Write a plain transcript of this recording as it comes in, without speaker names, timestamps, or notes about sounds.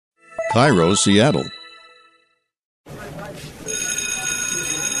KIRO, Seattle.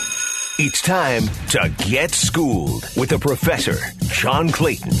 It's time to get schooled with the professor, John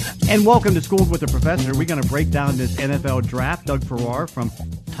Clayton. And welcome to Schooled with the Professor. We're going to break down this NFL draft. Doug Farrar from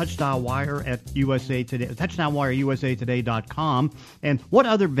Touchdown Wire at USA Today, touchdownwireusa.today.com. And what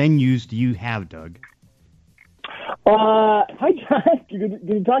other venues do you have, Doug? Hi, John. Good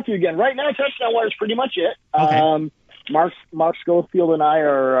to talk to you again. Right now, Touchdown Wire is pretty much it. Okay. Mark Schofield and I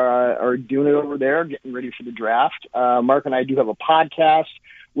are doing it over there, getting ready for the draft. Mark and I do have a podcast,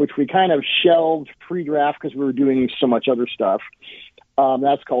 which we kind of shelved pre-draft because we were doing so much other stuff.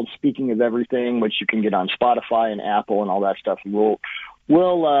 That's called Speaking of Everything, which you can get on Spotify and Apple and all that stuff. And we'll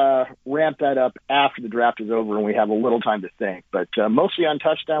ramp that up after the draft is over and we have a little time to think. But mostly on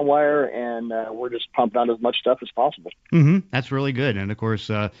Touchdown Wire, and we're just pumping out as much stuff as possible. Mm-hmm. That's really good. And of course,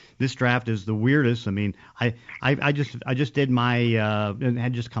 this draft is the weirdest. I mean, I just did my it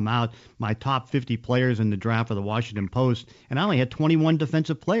had just come out my top 50 players in the draft for the Washington Post, and I only had 21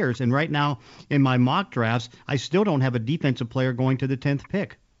 defensive players. And right now in my mock drafts, I still don't have a defensive player going to the 10th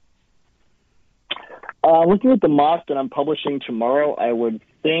pick. Looking at the mock that I'm publishing tomorrow, I would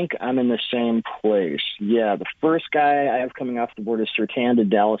think I'm in the same place. Yeah, the first guy I have coming off the board is Surtain to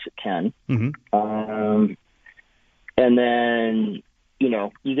Dallas at 10. Mm-hmm. And then,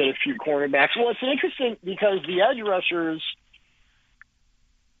 you get a few cornerbacks. Well, it's interesting because the edge rushers,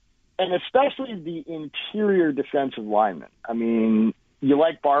 and especially the interior defensive linemen, I mean, you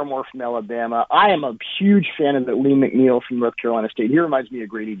like Barmore from Alabama. I am a huge fan of Lee McNeil from North Carolina State. He reminds me of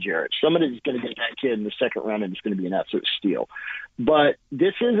Grady Jarrett. Somebody's going to get that kid in the second round, and it's going to be an absolute steal. But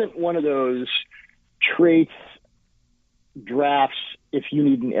this isn't one of those traits drafts if you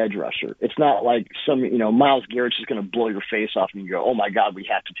need an edge rusher. It's not like Myles Garrett's just going to blow your face off and you go, oh, my God, we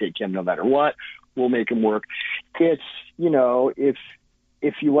have to take him no matter what. We'll make him work. It's,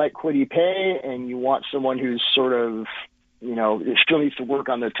 if you like Kwity Paye and you want someone who's sort of, it still needs to work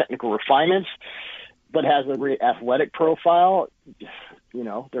on the technical refinements, but has a great athletic profile.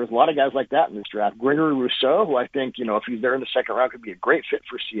 There's a lot of guys like that in this draft. Gregory Rousseau, who I think, if he's there in the second round, could be a great fit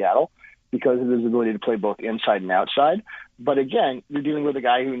for Seattle because of his ability to play both inside and outside. But again, you're dealing with a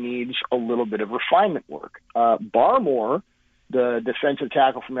guy who needs a little bit of refinement work. Barmore, the defensive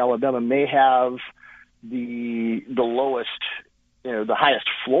tackle from Alabama, may have the lowest, the highest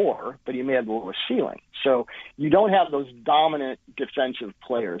floor, but he may have the lowest ceiling. So you don't have those dominant defensive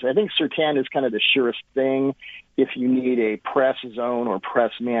players. I think Surtain is kind of the surest thing if you need a press zone or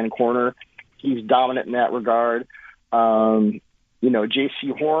press man corner. He's dominant in that regard. J.C.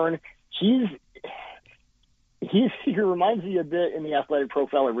 Horn, he reminds me a bit in the athletic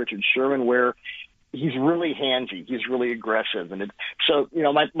profile of Richard Sherman, where he's really handsy. He's really aggressive. And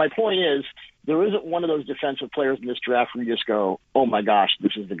my point is, there isn't one of those defensive players in this draft where you just go, oh, my gosh,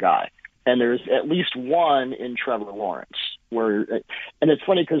 this is the guy. And there's at least one in Trevor Lawrence. And it's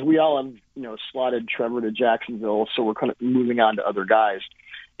funny because we all have, slotted Trevor to Jacksonville, so we're kind of moving on to other guys.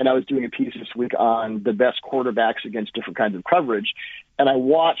 And I was doing a piece this week on the best quarterbacks against different kinds of coverage. And I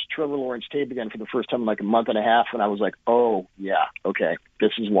watched Trevor Lawrence tape again for the first time in like a month and a half, and I was like, oh, yeah, okay,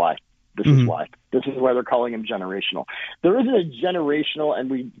 this is why. This is why. This is why they're calling him generational. There isn't a generational, and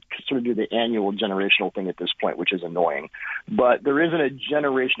we sort of do the annual generational thing at this point, which is annoying. But there isn't a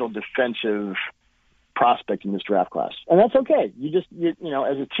generational defensive prospect in this draft class. And that's okay. You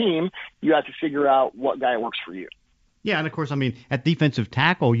as a team, you have to figure out what guy works for you. Yeah, and of course, I mean, at defensive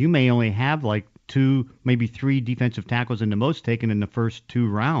tackle, you may only have like 2, maybe 3 defensive tackles in the most taken in the first 2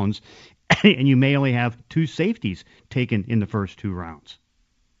 rounds, and you may only have 2 safeties taken in the first 2 rounds.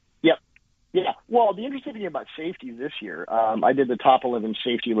 Yeah. Well, the interesting thing about safety this year, I did the top 11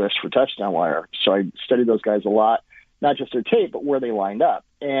 safety list for Touchdown Wire, so I studied those guys a lot, not just their tape, but where they lined up.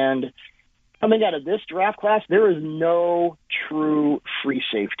 And coming out of this draft class, there is no true free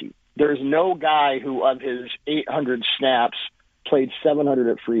safety. There's no guy who, of his 800 snaps, played 700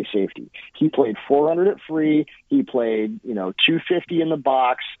 at free safety. He played 400 at free. He played, 250 in the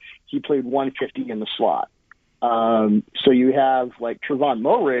box. He played 150 in the slot. So you have like Trevon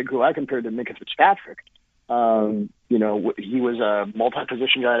Moehrig, who I compared to Minkah Fitzpatrick. He was a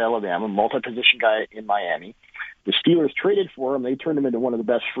multi-position guy at Alabama, multi-position guy in Miami. The Steelers traded for him. They turned him into one of the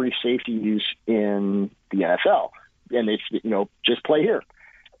best free safeties in the NFL. And they, just play here.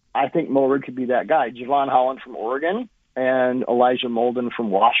 I think Moehrig could be that guy. Javon Holland from Oregon and Elijah Molden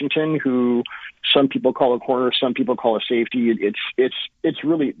from Washington, who some people call a corner, some people call a safety. It's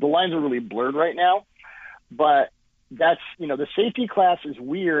really, the lines are really blurred right now. But that's, the safety class is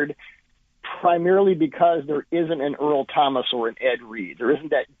weird primarily because there isn't an Earl Thomas or an Ed Reed. There isn't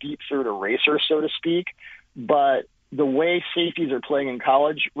that deep third eraser, so to speak. But the way safeties are playing in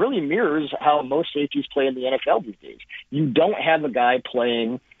college really mirrors how most safeties play in the NFL these days. You don't have a guy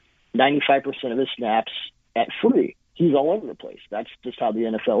playing 95% of his snaps at free. He's all over the place. That's just how the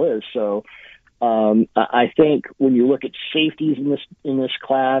NFL is. So I think when you look at safeties in this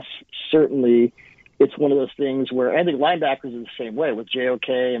class, certainly it's one of those things where I think linebackers are the same way with JOK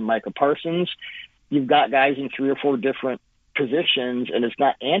and Micah Parsons. You've got guys in 3 or 4 different positions, and it's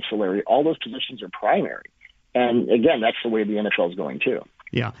not ancillary. All those positions are primary. And again, that's the way the NFL is going too.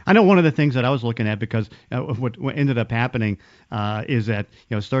 Yeah, I know one of the things that I was looking at because what ended up happening is that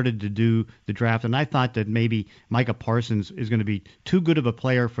started to do the draft, and I thought that maybe Micah Parsons is going to be too good of a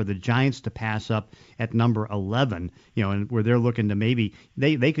player for the Giants to pass up at number 11. And where they're looking to maybe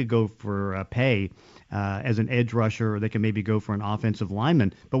they could go for pay as an edge rusher, or they can maybe go for an offensive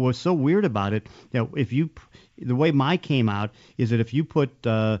lineman. But what's so weird about it, the way my came out is that if you put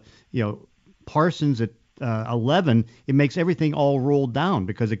Parsons at 11, it makes everything all rolled down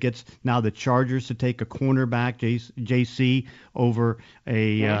because it gets now the Chargers to take a cornerback, JC, over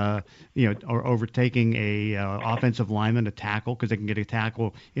or overtaking a offensive lineman, a tackle, because they can get a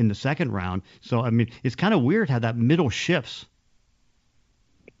tackle in the second round. So I mean, it's kind of weird how that middle shifts.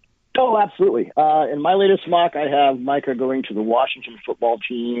 Oh, absolutely. In my latest mock, I have Micah going to the Washington football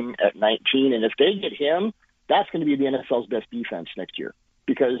team at 19, and if they get him, that's going to be the NFL's best defense next year,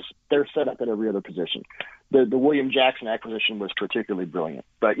 because they're set up at every other position. The William Jackson acquisition was particularly brilliant.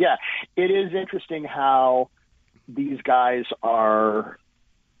 But, yeah, it is interesting how these guys are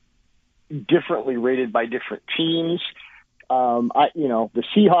differently rated by different teams. The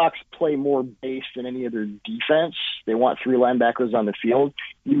Seahawks play more base than any other defense. They want 3 linebackers on the field.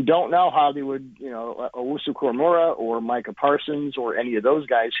 You don't know how they would, Owusu Koromora or Micah Parsons or any of those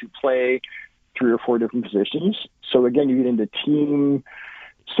guys who play 3 or 4 different positions. So, again, you get into team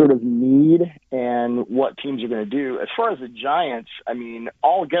sort of need and what teams are going to do. As far as the Giants, I mean,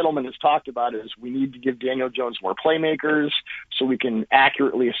 all Gettleman has talked about is we need to give Daniel Jones more playmakers so we can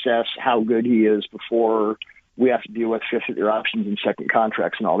accurately assess how good he is before we have to deal with fifth-year options and second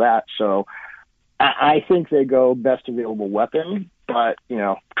contracts and all that. So I think they go best available weapon, but,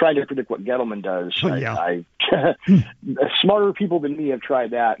 trying to predict what Gettleman does, smarter people than me have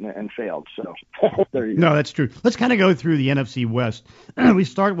tried that and failed. So there you go. No, that's true. Let's kind of go through the NFC West. We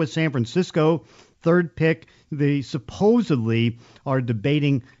start with San Francisco, 3rd pick. They supposedly are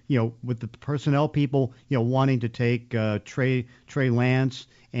debating, with the personnel people, wanting to take Trey Lance,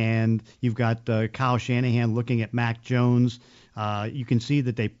 and you've got Kyle Shanahan looking at Mac Jones. You can see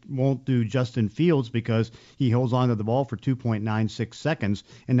that they won't do Justin Fields because he holds on to the ball for 2.96 seconds,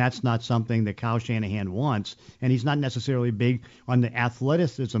 and that's not something that Kyle Shanahan wants, and he's not necessarily big on the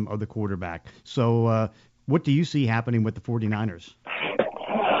athleticism of the quarterback. So what do you see happening with the 49ers?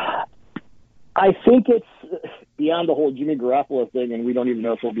 I think it's beyond the whole Jimmy Garoppolo thing, and we don't even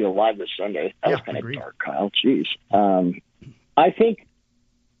know if he'll be alive this Sunday. That was kind of dark, Kyle. Jeez. I think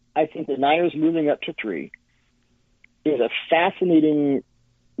the Niners moving up to 3 is a fascinating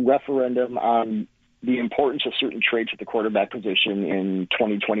referendum on the importance of certain traits at the quarterback position in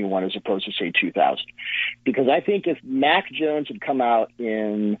 2021 as opposed to, say, 2000. Because I think if Mac Jones had come out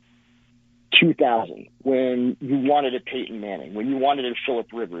in 2000, when you wanted a Peyton Manning, when you wanted a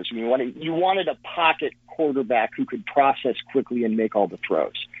Phillip Rivers, when you wanted a pocket quarterback who could process quickly and make all the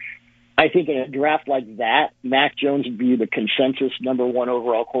throws, I think in a draft like that, Mac Jones would be the consensus number 1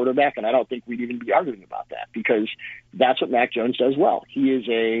 overall quarterback, and I don't think we'd even be arguing about that because that's what Mac Jones does well. He is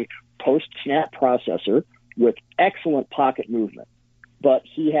a post-snap processor with excellent pocket movement, but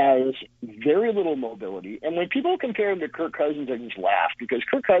he has very little mobility. And when people compare him to Kirk Cousins, I just laugh because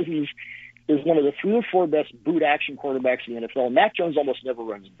Kirk Cousins is one of the 3 or 4 best boot action quarterbacks in the NFL. Mac Jones almost never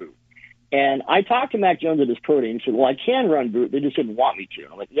runs boot. And I talked to Mac Jones at his pro day and said, well, I can run boot. They just didn't want me to.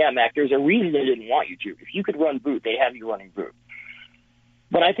 And I'm like, yeah, Mac, there's a reason they didn't want you to. If you could run boot, they have you running boot.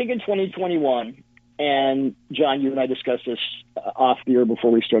 But I think in 2021, and John, you and I discussed this off the air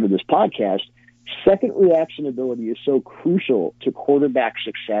before we started this podcast, second reaction ability is so crucial to quarterback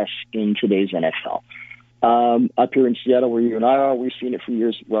success in today's NFL. Up here in Seattle, where you and I are, we've seen it for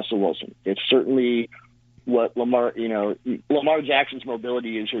years, Russell Wilson. It's certainly what Lamar Jackson's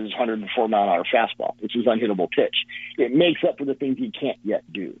mobility is his 104-mile-an-hour fastball. It's his unhittable pitch. It makes up for the things he can't yet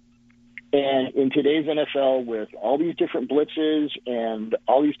do. And in today's NFL, with all these different blitzes and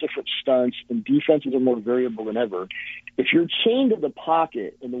all these different stunts, and defenses are more variable than ever, if you're chained to the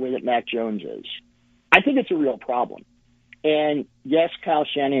pocket in the way that Mac Jones is, I think it's a real problem. And yes, Kyle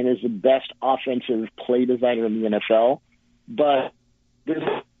Shanahan is the best offensive play designer in the NFL, but there's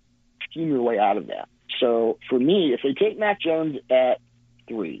a scheme your way out of that. So for me, if they take Mac Jones at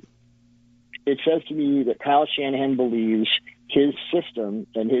 3 it says to me that Kyle Shanahan believes his system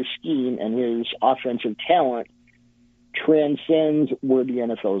and his scheme and his offensive talent transcends where the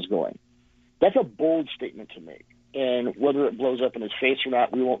NFL is going. That's a bold statement to make. And whether it blows up in his face or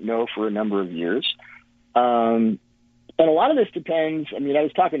not, we won't know for a number of years. And a lot of this depends. I mean, I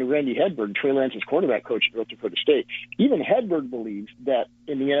was talking to Randy Hedberg, Trey Lance's quarterback coach at North Dakota State. Even Hedberg believes that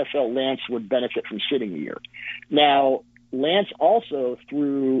in the NFL, Lance would benefit from sitting a year. Now, Lance also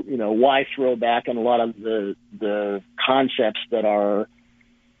threw, why throw back on a lot of the concepts that are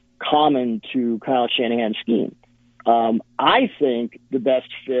common to Kyle Shanahan's scheme. I think the best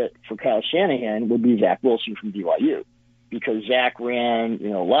fit for Kyle Shanahan would be Zach Wilson from BYU, because Zach ran,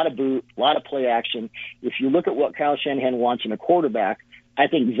 a lot of boot, a lot of play action. If you look at what Kyle Shanahan wants in a quarterback, I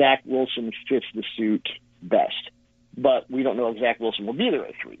think Zach Wilson fits the suit best. But we don't know if Zach Wilson will be there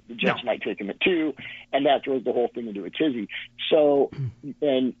at 3. The Jets might take him at 2, and that throws the whole thing into a tizzy. So,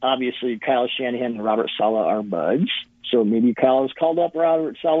 and obviously Kyle Shanahan and Robert Saleh are buds. So maybe Kyle has called up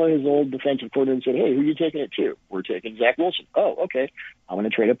Robert Saleh, his old defensive coordinator, and said, hey, who are you taking at 2? We're taking Zach Wilson. Oh, okay. I'm going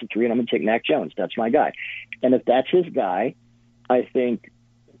to trade up to 3, and I'm going to take Mac Jones. That's my guy. And if that's his guy, I think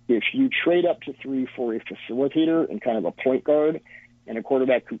if you trade up to 3 for a facilitator and kind of a point guard and a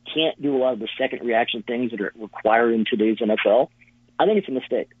quarterback who can't do a lot of the second reaction things that are required in today's NFL, I think it's a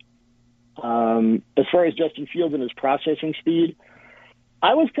mistake. As far as Justin Fields and his processing speed,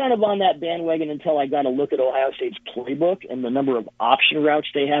 I was kind of on that bandwagon until I got a look at Ohio State's playbook and the number of option routes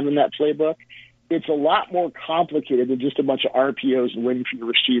they have in that playbook. It's a lot more complicated than just a bunch of RPOs and waiting for your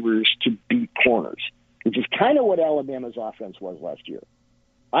receivers to beat corners, which is kind of what Alabama's offense was last year.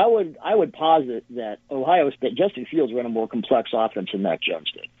 I would posit that Ohio State, Justin Fields ran a more complex offense than Mac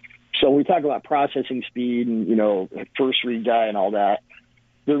Jones did. So when we talk about processing speed and, first read guy and all that,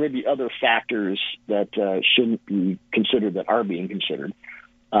 there may be other factors that shouldn't be considered that are being considered.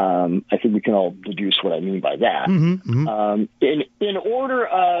 I think we can all deduce what I mean by that. In order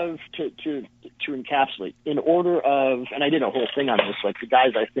of, to encapsulate, in order of, and I did a whole thing on this, like the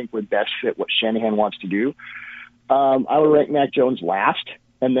guys I think would best fit what Shanahan wants to do, I would rank Mac Jones last,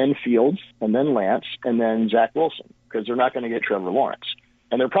 and then Fields, and then Lance, and then Zach Wilson, because they're not going to get Trevor Lawrence.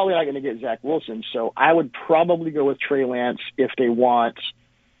 And they're probably not going to get Zach Wilson, so I would probably go with Trey Lance if they want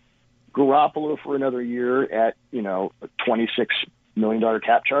Garoppolo for another year at, a $26 million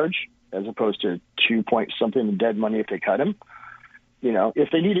cap charge, as opposed to 2-point-something dead money if they cut him.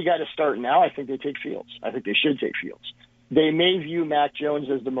 If they need a guy to start now, I think they take Fields. I think they should take Fields. They may view Mac Jones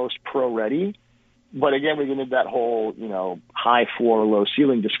as the most pro-ready, but again, we get into that whole, high floor, low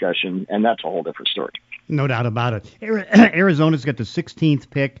ceiling discussion, and that's a whole different story. No doubt about it. Arizona's got the 16th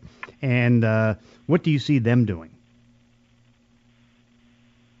pick, and what do you see them doing?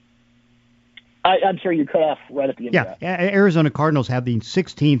 I'm sorry, you cut off right at the end of that. Yeah, Arizona Cardinals have the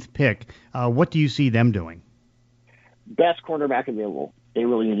 16th pick. What do you see them doing? Best cornerback available. They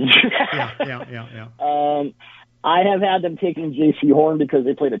really need to do that. Yeah. I have had them taking J.C. Horn because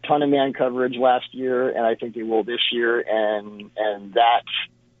they played a ton of man coverage last year, and I think they will this year, and that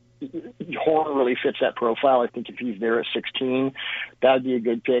Horn really fits that profile. I think if he's there at 16, that would be a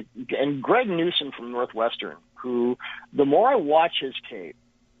good pick. And Greg Newsom from Northwestern, who the more I watch his tape,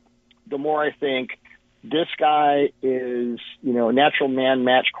 the more I think this guy is, a natural man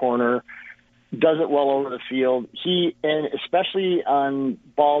match corner, does it well over the field. And especially on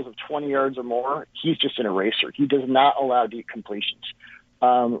balls of 20 yards or more, he's just an eraser. He does not allow deep completions.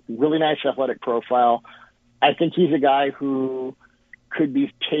 Really nice athletic profile. I think he's a guy who could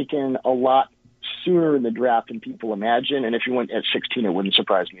be taken a lot sooner in the draft than people imagine. And if he went at 16, it wouldn't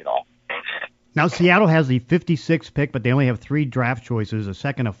surprise me at all. Now, Seattle has the 56th pick, but they only have 3 draft choices, a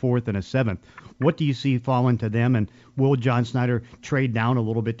 2nd, a 4th, and a 7th. What do you see falling to them, and will John Snyder trade down a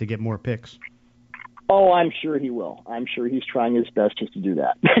little bit to get more picks? Oh, I'm sure he will. I'm sure he's trying his best just to do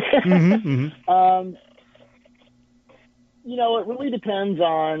that. It really depends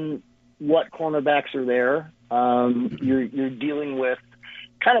on what cornerbacks are there. You're dealing with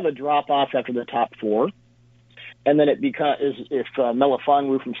kind of a drop-off after the top 4. And then it becomes, if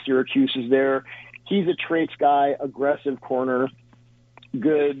Melifonwu from Syracuse is there, he's a traits guy, aggressive corner,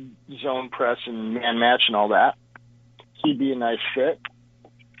 good zone press and man match and all that. He'd be a nice fit.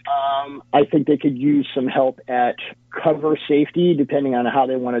 I think they could use some help at cover safety, depending on how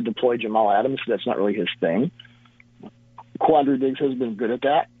they want to deploy Jamal Adams. That's not really his thing. Quandre Diggs has been good at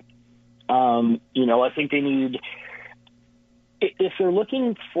that. I think they need, if they're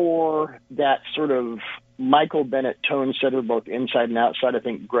looking for that sort of Michael Bennett tone setter, both inside and outside, I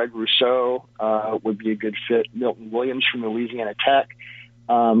think Greg Rousseau would be a good fit. Milton Williams from Louisiana Tech,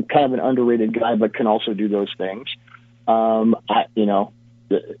 kind of an underrated guy, but can also do those things.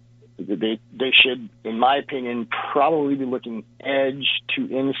 They should, in my opinion, probably be looking edge to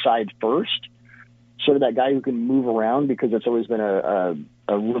inside first, sort of that guy who can move around, because it's always been a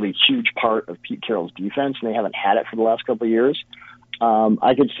really huge part of Pete Carroll's defense, and they haven't had it for the last couple of years.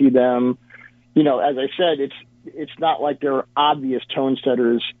 I could see them, as I said, it's not like there are obvious tone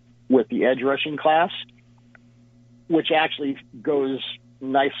setters with the edge rushing class, which actually goes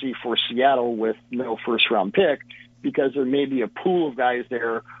nicely for Seattle with no first-round pick, because there may be a pool of guys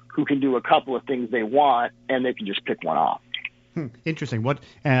there who can do a couple of things they want, and they can just pick one off. Interesting. What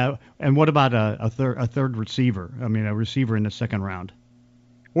about a third receiver? I mean, a receiver in the second round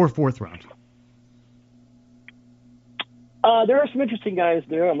or fourth round? There are some interesting guys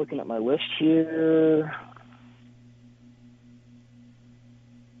there. I'm looking at my list here.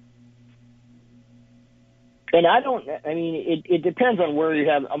 And it depends on where you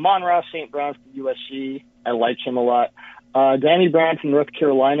have. Amon-Ra St. Brown from USC, I like him a lot. Danny Brown from North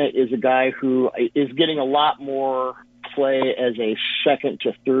Carolina is a guy who is getting a lot more play as a second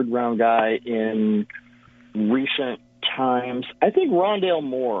to third round guy in recent times. I think Rondale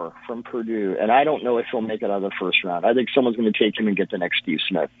Moore from Purdue, and I don't know if he'll make it out of the first round. I think someone's going to take him and get the next Steve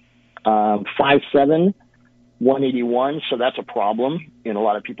Smith. 5'7", 181, so that's a problem in a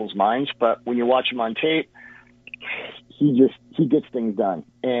lot of people's minds. But when you watch him on tape, he gets things done.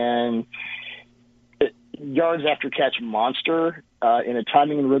 And yards after catch monster in a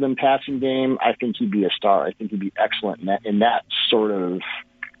timing and rhythm passing game. I think he'd be a star. I think he'd be excellent in that sort of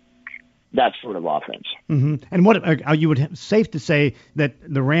offense. Mm-hmm. And what you would safe to say that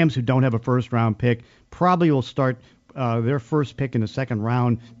the Rams, who don't have a first round pick, probably will start their first pick in the second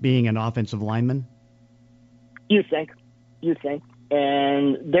round being an offensive lineman? You think.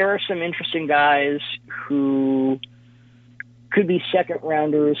 And there are some interesting guys who could be second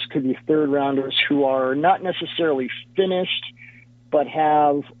rounders, could be third rounders, who are not necessarily finished, but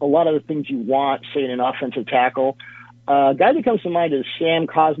have a lot of the things you want, say, in an offensive tackle. A guy that comes to mind is Sam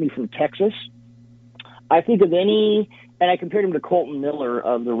Cosmi from Texas. I think of any, and I compared him to Colton Miller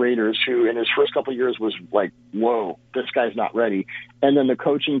of the Raiders, who in his first couple of years was like, whoa, this guy's not ready. And then the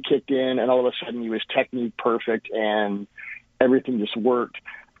coaching kicked in, and all of a sudden he was technique perfect, and everything just worked.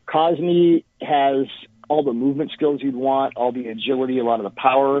 Cosmi has all the movement skills you'd want, all the agility, a lot of the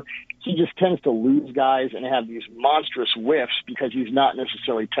power. He just tends to lose guys and have these monstrous whiffs because he's not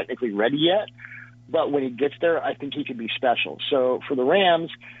necessarily technically ready yet. But when he gets there, I think he could be special. So for the Rams,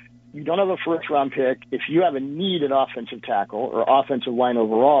 you don't have a first-round pick. If you have a need at offensive tackle or offensive line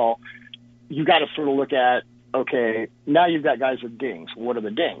overall, you got to sort of look at, okay, now you've got guys with dings. What are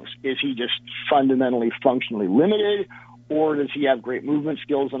the dings? Is he just fundamentally, functionally limited, or does he have great movement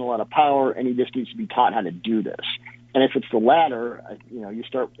skills and a lot of power, and he just needs to be taught how to do this? And if it's the latter, you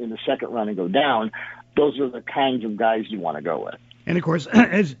start in the second round and go down, those are the kinds of guys you want to go with. And, of course,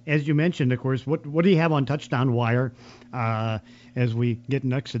 as you mentioned, of course, what do you have on Touchdown Wire as we get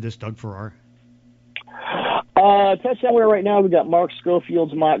next to this, Doug Farrar? Touchdown Wire right now, we got Mark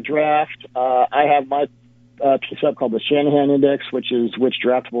Schofield's mock draft. I have my piece up called the Shanahan Index, which is which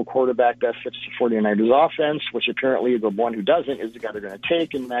draftable quarterback best fits the 49ers offense, which apparently the one who doesn't is the guy they're going to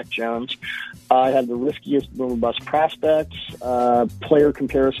take in Mac Jones. I have the riskiest boom bust prospects, player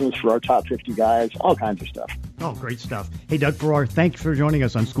comparisons for our top 50 guys, all kinds of stuff. Oh, great stuff. Hey, Doug Farrar, thanks for joining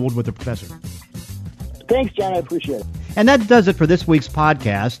us on Schooled with the Professor. Thanks, John. I appreciate it. And that does it for this week's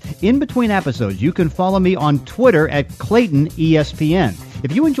podcast. In between episodes, you can follow me on Twitter at Clayton ESPN.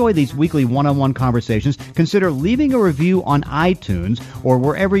 If you enjoy these weekly one-on-one conversations, consider leaving a review on iTunes or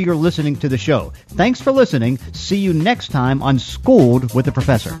wherever you're listening to the show. Thanks for listening. See you next time on Schooled with the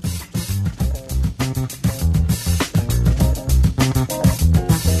Professor.